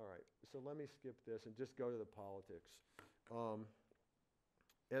 All right, so let me skip this and just go to the politics.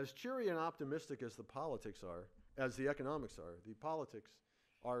 As cheery and optimistic as the politics are, as the economics are, the politics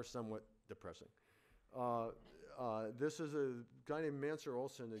are somewhat depressing. this is a guy named Mansur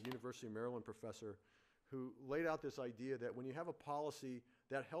Olson, a University of Maryland professor, who laid out this idea that when you have a policy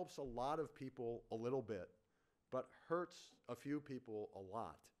that helps a lot of people a little bit, but hurts a few people a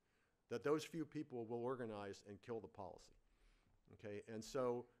lot, that those few people will organize and kill the policy. Okay, and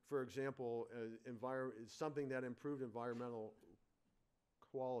so, for example, something that improved environmental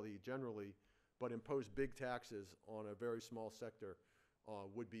quality generally, but imposed big taxes on a very small sector,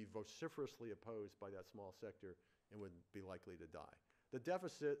 would be vociferously opposed by that small sector and would be likely to die. The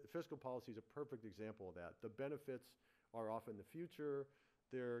deficit, fiscal policy is a perfect example of that. The benefits are off in the future.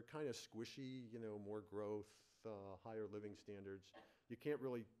 They're kind of squishy, you know, more growth, higher living standards. You can't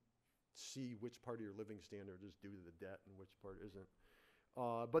really see which part of your living standard is due to the debt and which part isn't.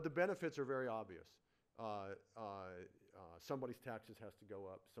 But the benefits are very obvious. Somebody's taxes has to go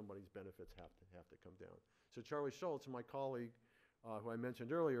up. Somebody's benefits have to come down. So Charlie Schultz, my colleague, who I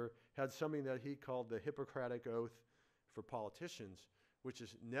mentioned earlier, had something that he called the Hippocratic Oath for politicians, which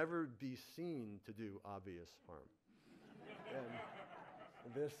is never be seen to do obvious harm.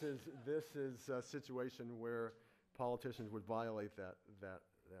 And this is a situation where politicians would violate that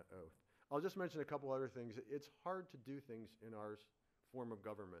oath. I'll just mention a couple other things. It's hard to do things in our form of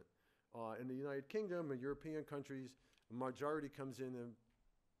government. In the United Kingdom and European countries, a majority comes in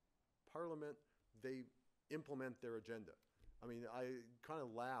parliament, they implement their agenda. I mean, I kind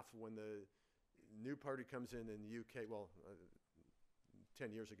of laugh when the new party comes in the UK, well,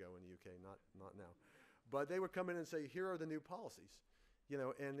 10 years ago in the UK, not now. But they would come in and say, here are the new policies. You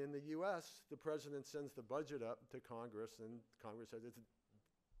know, and in the US, the president sends the budget up to Congress, and Congress says it's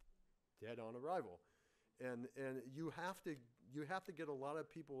dead on arrival. And you have to get a lot of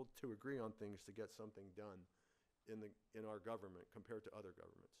people to agree on things to get something done in our government compared to other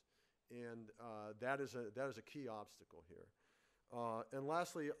governments. And that is a key obstacle here. And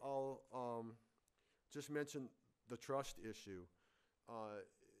lastly, I'll just mention the trust issue.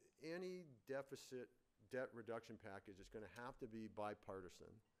 Any debt reduction package is going to have to be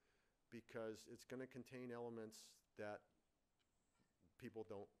bipartisan because it's going to contain elements that people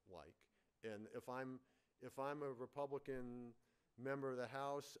don't like. And if I'm a Republican member of the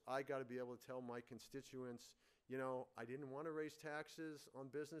House, I got to be able to tell my constituents, you know, I didn't want to raise taxes on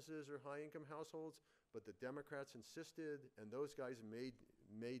businesses or high-income households, but the Democrats insisted, and those guys made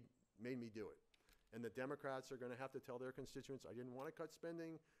me do it. And the Democrats are going to have to tell their constituents, I didn't want to cut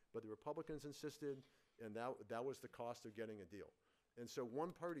spending, but the Republicans insisted, and that was the cost of getting a deal. And so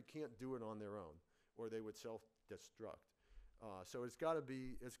one party can't do it on their own, or they would self-destruct. So it's got to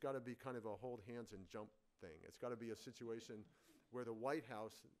be kind of a hold hands and jump thing. It's got to be a situation where the White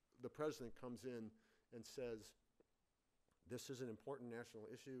House, the president comes in and says, this is an important national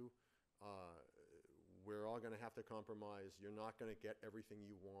issue. We're all going to have to compromise. You're not going to get everything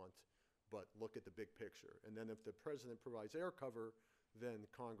you want, but look at the big picture. And then if the president provides air cover, then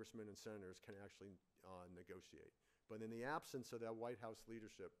congressmen and senators can actually negotiate. But in the absence of that White House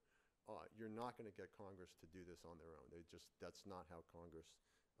leadership, you're not going to get Congress to do this on their own. That's not how Congress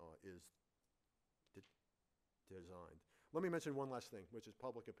is designed. Let me mention one last thing, which is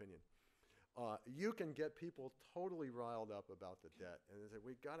public opinion. You can get people totally riled up about the debt, and they say,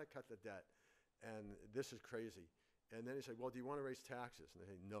 we've got to cut the debt, and this is crazy. And then they say, well, do you want to raise taxes? And they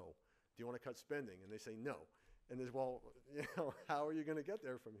say, no. Do you want to cut spending? And they say, no. And there's, well, you know, how are you going to get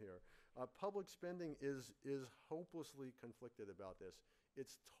there from here? Public spending is hopelessly conflicted about this.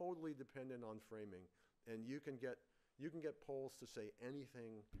 It's totally dependent on framing, and you can get polls to say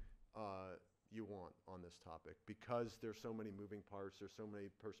anything you want on this topic because there's so many moving parts, there's so many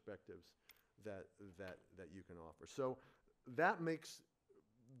perspectives that you can offer. So that makes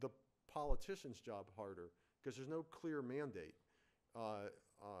the politician's job harder because there's no clear mandate.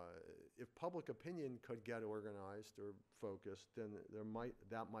 If public opinion could get organized or focused, then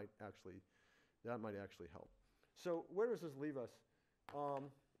that might actually help. So where does this leave us?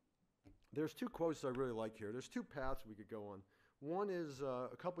 There's two quotes I really like here. There's two paths we could go on. One is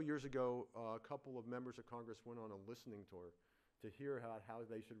a couple years ago, a couple of members of Congress went on a listening tour to hear how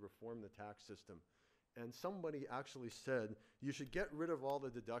they should reform the tax system. And somebody actually said, you should get rid of all the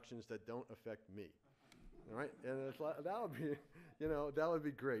deductions that don't affect me. All right? And it's like, that would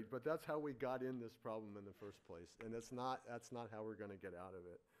be great. But that's how we got in this problem in the first place. And that's not how we're going to get out of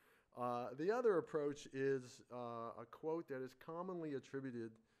it. The other approach is a quote that is commonly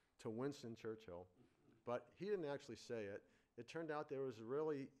attributed to Winston Churchill, but he didn't actually say it. It turned out there was a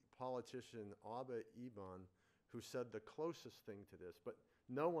really politician, Abba Eban, who said the closest thing to this, but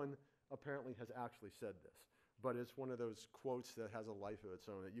no one apparently has actually said this. But it's one of those quotes that has a life of its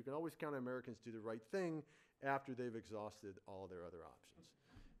own. You can always count on Americans do the right thing after they've exhausted all their other options.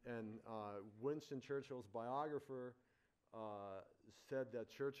 Winston Churchill's biographer said that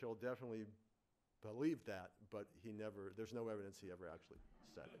Churchill definitely believed that, but there's no evidence he ever actually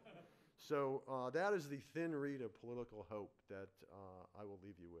said it. So that is the thin reed of political hope that I will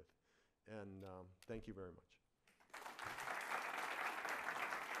leave you with. And thank you very much.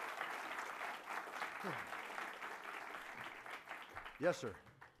 Yes, sir.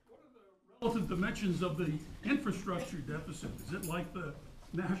 What are the relative dimensions of the infrastructure deficit? Is it like the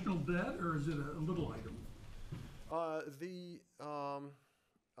national debt, or is it a little item? The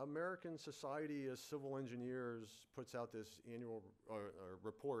American Society of Civil Engineers puts out this annual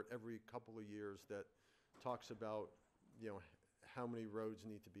report every couple of years that talks about, how many roads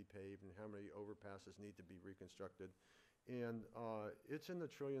need to be paved and how many overpasses need to be reconstructed. And it's in the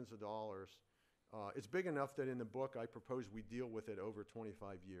trillions of dollars. It's big enough that in the book I propose we deal with it over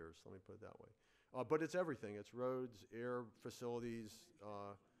 25 years, let me put it that way. But it's everything. It's roads, air facilities,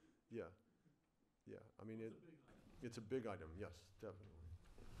 yeah. I mean, it's a big item, yes, definitely.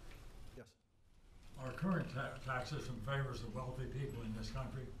 Yes. Our current tax system favors the wealthy people in this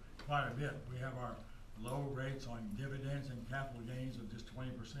country quite a bit. We have our low rates on dividends and capital gains of just 20%.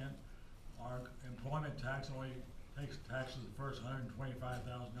 Our employment tax only takes taxes the first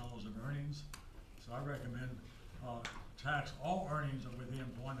 $125,000 of earnings. So I recommend tax all earnings with the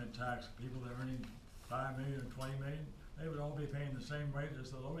employment tax. People that are earning $5 million or $20 million, they would all be paying the same rate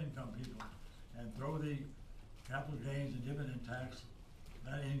as the low-income people. And throw the capital gains and dividend tax,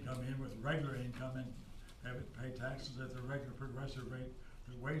 that income in with regular income, and have it pay taxes at the regular progressive rate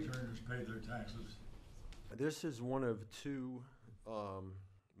that wage earners pay their taxes. This is one of two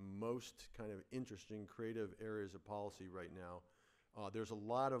most kind of interesting creative areas of policy right now. There's a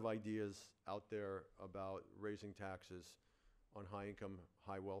lot of ideas out there about raising taxes on high-income,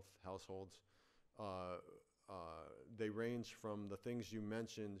 high-wealth households. They range from the things you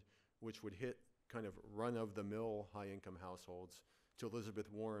mentioned, which would hit kind of run-of-the-mill high-income households, to Elizabeth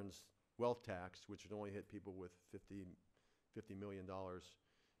Warren's wealth tax, which would only hit people with $50 million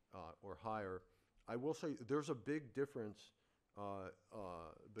or higher. I will say there's a big difference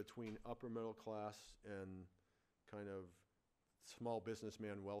between upper middle class and kind of small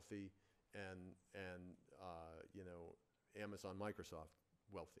businessman wealthy and Amazon, Microsoft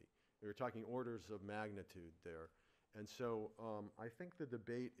wealthy. We're talking orders of magnitude there. And so I think the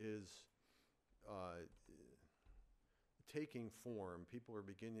debate is taking form. People are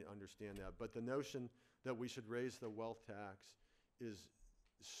beginning to understand that. But the notion that we should raise the wealth tax is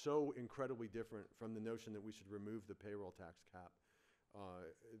so incredibly different from the notion that we should remove the payroll tax cap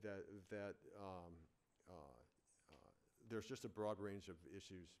there's just a broad range of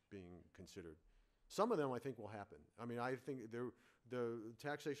issues being considered. Some of them I think will happen. I mean, I think the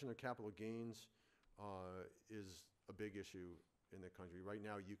taxation of capital gains is a big issue in the country. Right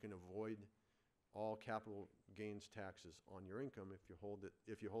now, you can avoid all capital gains taxes on your income if you hold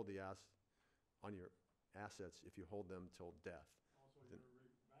on your assets if you hold them till death. Also,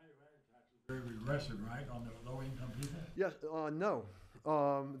 your value-added tax is very regressive, right, on the low-income people? Yes, no.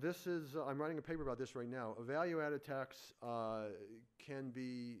 I'm writing a paper about this right now. A value-added tax can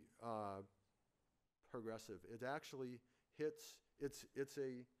be progressive. It actually hits,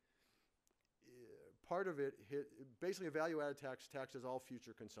 part of it basically a value-added tax taxes all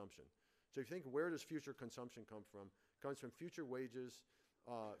future consumption. So if you think, where does future consumption come from? It comes from future wages,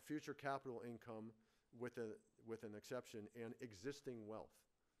 future capital income with an exception, and existing wealth.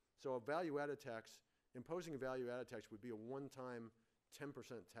 So imposing a value-added tax would be a one-time 10%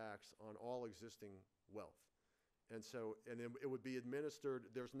 tax on all existing wealth. And it would be administered,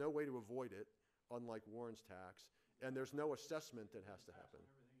 there's no way to avoid it, unlike Warren's tax, and there's no assessment that has to happen.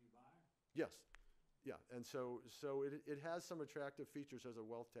 Everything you buy? Yes, yeah, and so it has some attractive features as a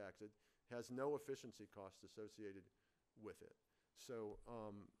wealth tax. It has no efficiency costs associated with it. So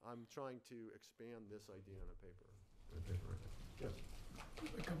I'm trying to expand this idea in a paper. Yes.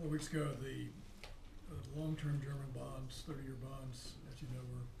 A couple of weeks ago, the long-term German bonds, 30-year bonds, as you know,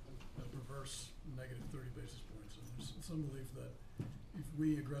 were reverse negative 30 basis points. And there's some belief that if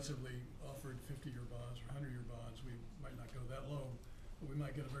we aggressively offered 50-year bonds or 100-year bonds, we might not go that low, but we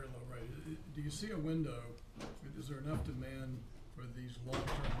might get a very low rate. Do you see a window? Is there enough demand for these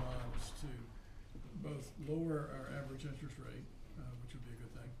long-term bonds to both lower our average interest rate, which would be a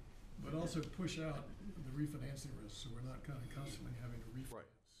good thing, but also push out the refinancing risk, so we're not kind of constantly having to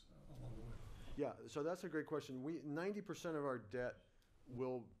refinance along the way? Yeah, so that's a great question. 90% of our debt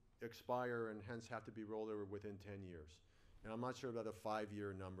will expire and hence have to be rolled over within 10 years. And I'm not sure about a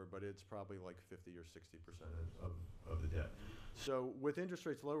 5-year number, but it's probably like 50 or 60% of the debt. So with interest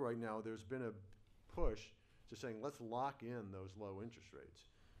rates low right now, there's been a push to saying, let's lock in those low interest rates.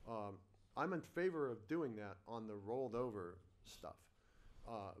 I'm in favor of doing that on the rolled over stuff.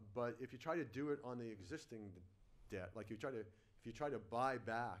 But if you try to do it on the existing debt, like if you try to buy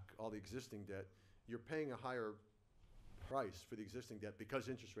back all the existing debt, you're paying a higher price for the existing debt because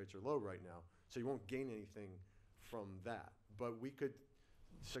interest rates are low right now. So you won't gain anything from that. But we could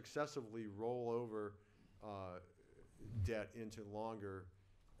successively roll over debt into longer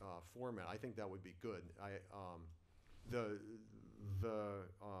format. I think that would be good.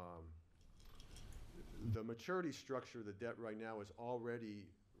 The maturity structure of the debt right now is already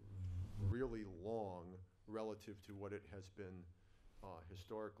really long relative to what it has been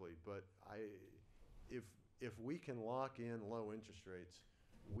historically. But if we can lock in low interest rates,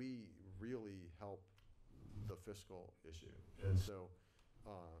 we really help the fiscal issue. And so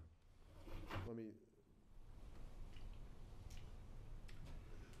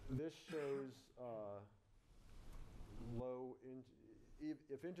this shows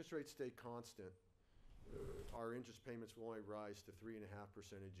if interest rates stay constant, our interest payments will only rise to 3.5%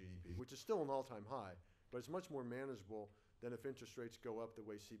 of GDP, which is still an all-time high, but it's much more manageable than if interest rates go up the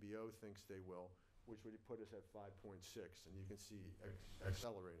way CBO thinks they will, which would put us at 5.6, and you can see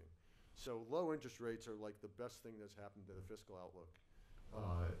accelerating. So low interest rates are like the best thing that's happened to the fiscal outlook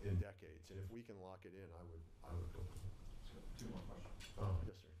in decades, and if we can lock it in, I would go. Two more questions.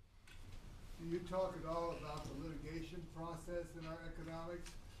 Yes, sir. Do you talk at all about the litigation process in our economics?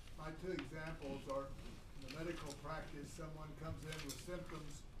 My two examples are in the medical practice, someone comes in with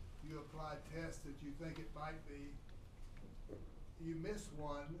symptoms, you apply tests that you think it might be, you miss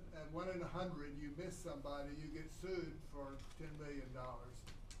one, and 1 in 100, you miss somebody, you get sued for $10 million.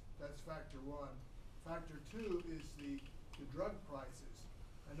 That's factor one. Factor two is the drug prices.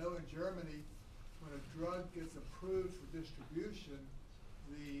 I know in Germany, when a drug gets approved for distribution,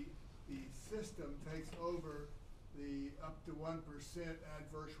 the system takes over the up to 1%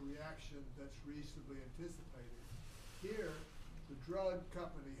 adverse reaction that's reasonably anticipated. Here, the drug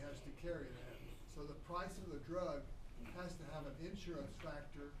company has to carry that. So the price of the drug has to have an insurance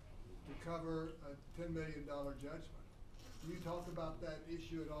factor to cover a $10 million judgment. Do you talk about that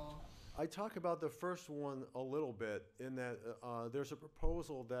issue at all? I talk about the first one a little bit in that there's a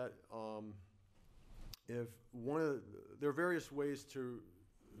proposal that there are various ways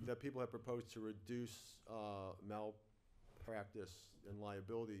that people have proposed to reduce malpractice and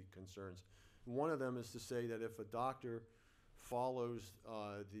liability concerns. One of them is to say that if a doctor follows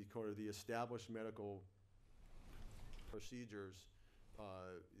the established medical procedures,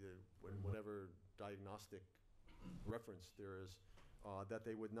 whatever diagnostic reference there is, that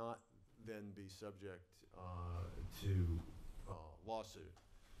they would not then be subject to lawsuit.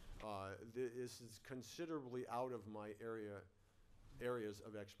 This is considerably out of my areas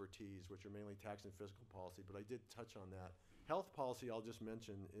of expertise, which are mainly tax and fiscal policy, but I did touch on that. Health policy, I'll just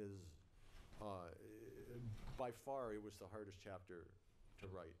mention, is by far it was the hardest chapter to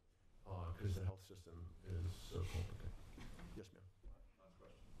write because the health system is so complicated. Yes, ma'am. Last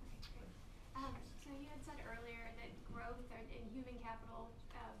question. So you had said earlier that growth in human capital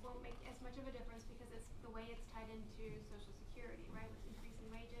won't make as much of a difference because it's the way it's tied into Social Security, right, with increasing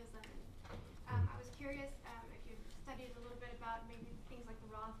wages. And I was curious if you've studied a little bit about maybe things like the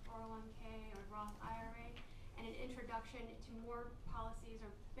Roth 401k or Roth IRA and an introduction to more policies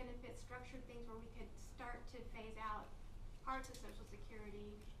or benefit structured things where we could start to phase out parts of Social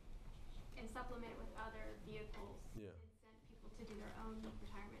Security and supplement it with other vehicles Yeah. and send people to do their own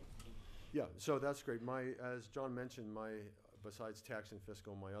retirement. Yeah, so that's great. As John mentioned, besides tax and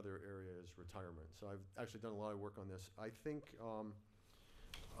fiscal, my other area is retirement. So I've actually done a lot of work on this. I think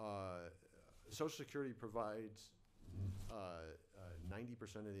Social Security provides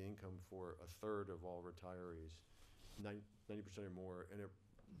 90% of the income for a third of all retirees, 90% or more, and it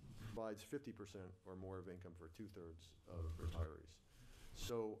provides 50% or more of income for 2/3 of retirees.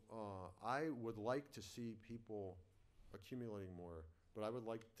 So I would like to see people accumulating more, but I would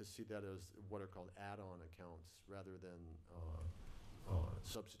like to see that as what are called add-on accounts rather than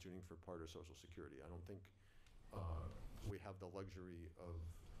substituting for part of Social Security. I don't think we have the luxury of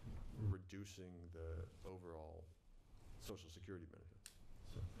reducing the overall Social Security benefit.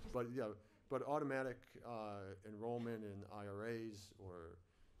 So, but automatic enrollment in IRAs or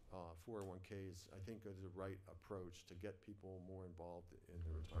 401ks, I think is the right approach to get people more involved in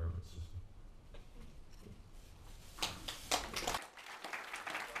the retirement system.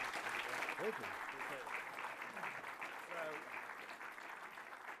 Thank you. So,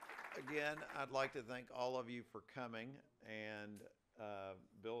 again, I'd like to thank all of you for coming, and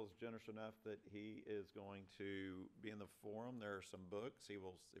Bill is generous enough that he is going to be in the forum. There are some books.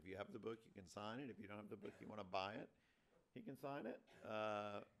 If you have the book, you can sign it. If you don't have the book, you want to buy it. he can sign it,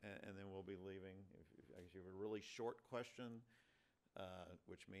 and then we'll be leaving. If you have a really short question,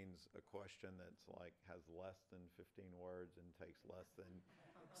 which means a question that's like has less than 15 words and takes less than,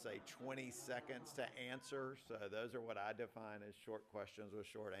 say, 20 seconds to answer. So those are what I define as short questions with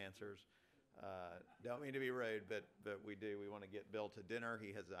short answers. Don't mean to be rude, but we do. We want to get Bill to dinner.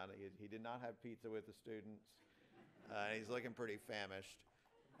 He did not have pizza with the students. He's looking pretty famished.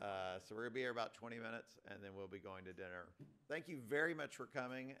 So we're going to be here about 20 minutes, and then we'll be going to dinner. Thank you very much for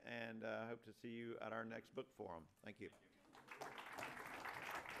coming, and hope to see you at our next book forum. Thank you.